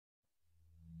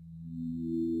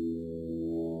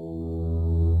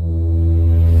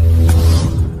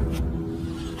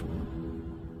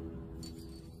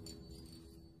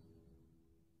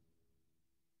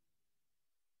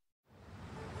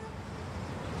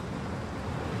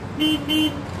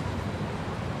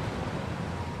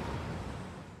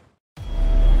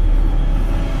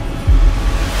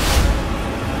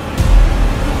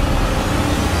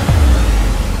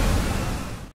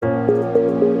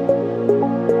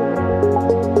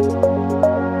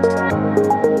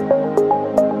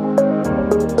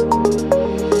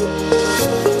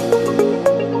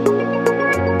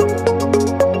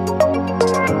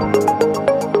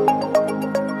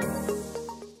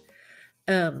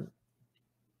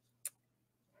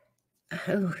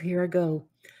Oh, here I go.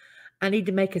 I need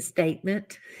to make a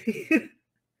statement.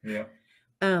 Yeah.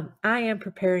 I am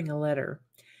preparing a letter,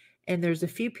 and there's a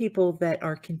few people that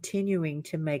are continuing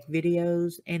to make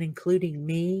videos and including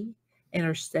me and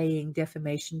are saying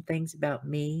defamation things about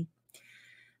me.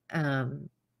 And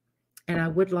I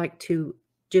would like to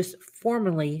just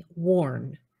formally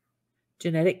warn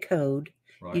Genetic Code,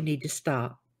 Right. you need to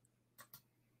stop.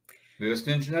 You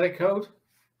listening, Genetic Code?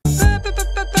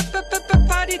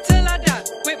 Party till I die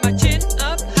with my chin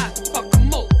up high. Fuck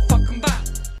 'em all, fuck 'em back.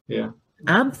 Yeah.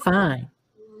 I'm fine.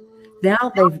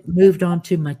 Now they've moved on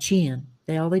to my chin.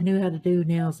 All they knew how to do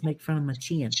now is make fun of my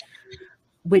chin,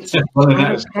 which I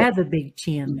don't have a big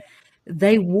chin.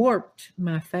 They warped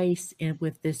my face in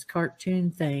with this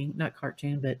cartoon thing, not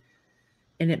cartoon, but,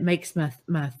 and it makes my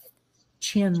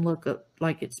chin look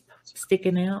like it's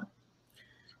sticking out.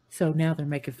 So now they're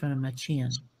making fun of my chin.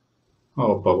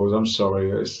 Oh, Bubbles, I'm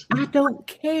sorry. I don't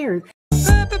care.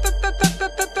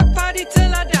 Party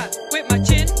till I die with my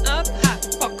chin up high.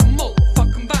 Fuck 'em all,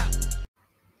 fuck 'em back.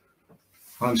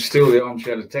 I'm still the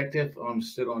Armchair Detective. I'm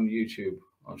still on YouTube.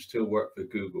 I'm still work for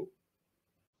Google.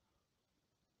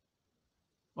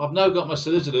 I've now got my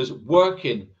solicitors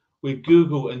working with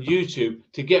Google and YouTube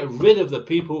to get rid of the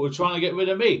people who are trying to get rid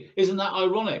of me. Isn't that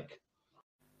ironic?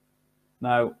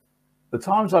 Now, the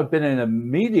times I've been in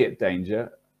immediate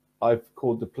danger, I've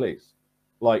called the police.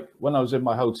 Like when I was in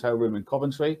my hotel room in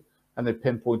Coventry and they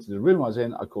pinpointed the room I was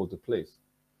in, I called the police.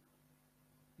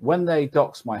 When they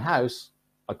doxed my house,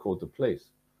 I called the police.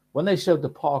 When they showed the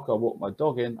park I walked my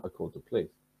dog in, I called the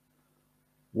police.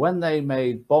 When they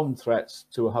made bomb threats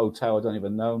to a hotel I don't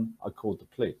even know, I called the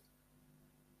police.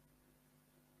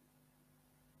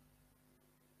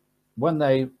 When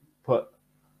they put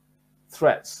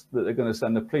threats that they're going to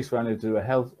send the police around to do a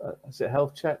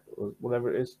health check or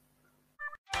whatever it is,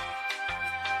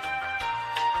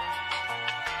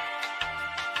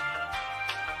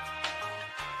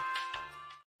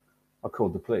 I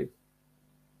called the police.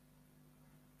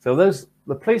 So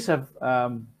the police have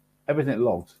everything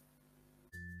logged.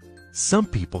 Some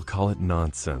people call it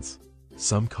nonsense.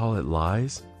 Some call it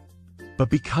lies. But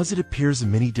because it appears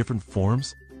in many different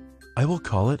forms, I will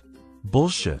call it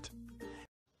bullshit.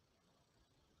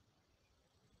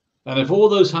 And if all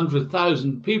those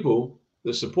 100,000 people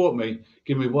that support me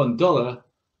give me $1,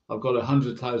 I've got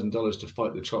 $100,000 to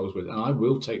fight the trolls with, and I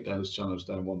will take those channels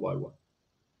down one by one.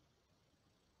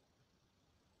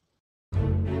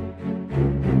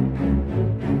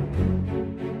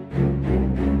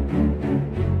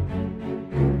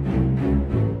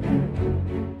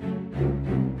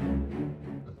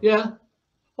 Yeah.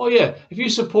 Oh, yeah. If you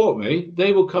support me,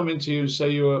 they will come into you and say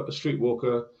you're a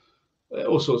streetwalker,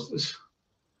 all sorts.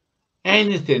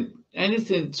 Anything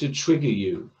to trigger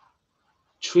you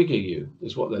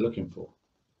is what they're looking for.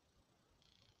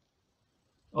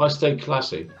 I stay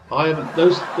classy. I haven't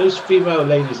those female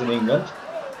ladies in England.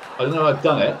 I don't know how I've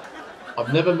done it.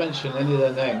 I've never mentioned any of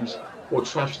their names or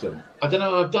trashed them. I don't know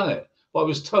how I've done it, but I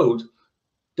was told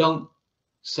don't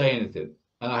say anything,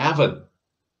 and I haven't.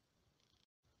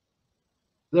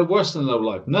 They're worse than low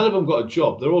life. None of them got a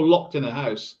job. They're all locked in a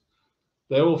house.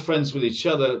 They're all friends with each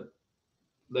other.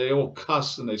 They all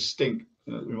cuss and they stink,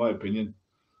 in my opinion.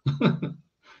 You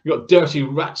got dirty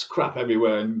rats crap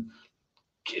everywhere and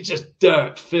it's just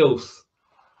dirt, filth.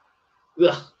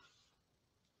 Ugh.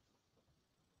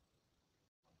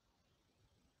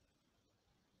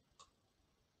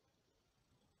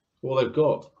 All they've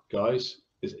got, guys,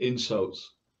 is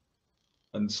insults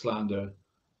and slander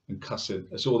and cussing.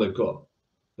 That's all they've got.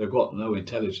 They've got no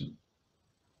intelligence.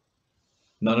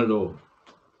 None at all.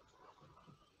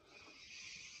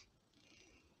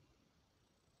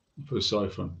 I feel sorry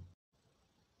for them.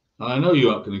 And I know you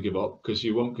aren't going to give up because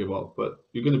you won't give up, but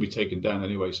you're going to be taken down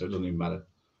anyway, so it doesn't even matter.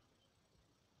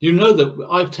 You know that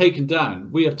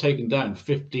we have taken down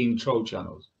 15 troll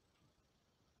channels.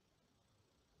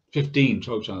 15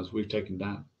 troll channels we've taken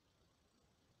down.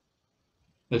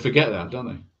 They forget that, don't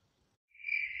they?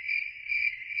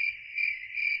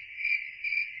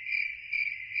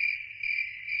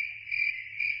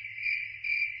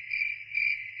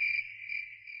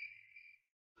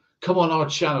 Come on our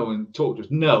channel and talk to us.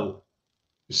 No,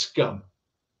 Scum.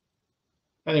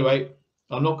 Anyway,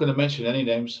 I'm not going to mention any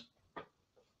names.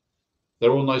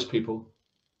 They're all nice people.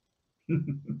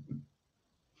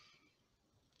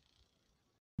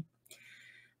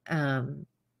 And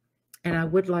I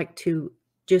would like to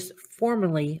just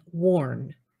formally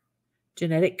warn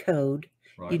Genetic Code,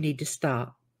 Right. you need to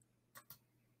stop.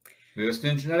 You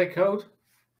listening, Genetic Code?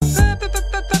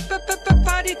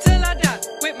 Party till I die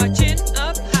with my chin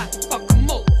up high. Fuck 'em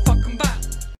all, fuck 'em back.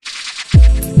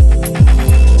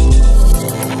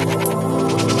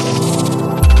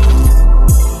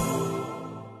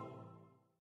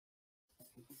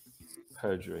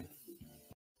 Perjury.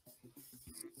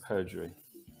 Perjury.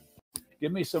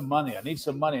 Give me some money. I need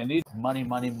some money. I need money,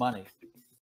 money, money.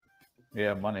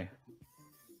 Yeah, money.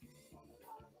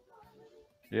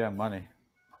 Yeah, money.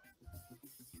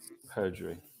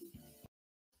 Perjury.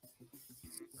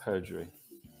 Perjury.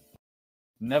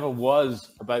 Never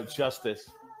was about justice.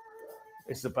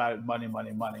 It's about money,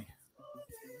 money, money.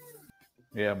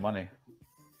 Yeah, money.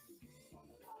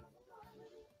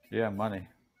 Yeah, money.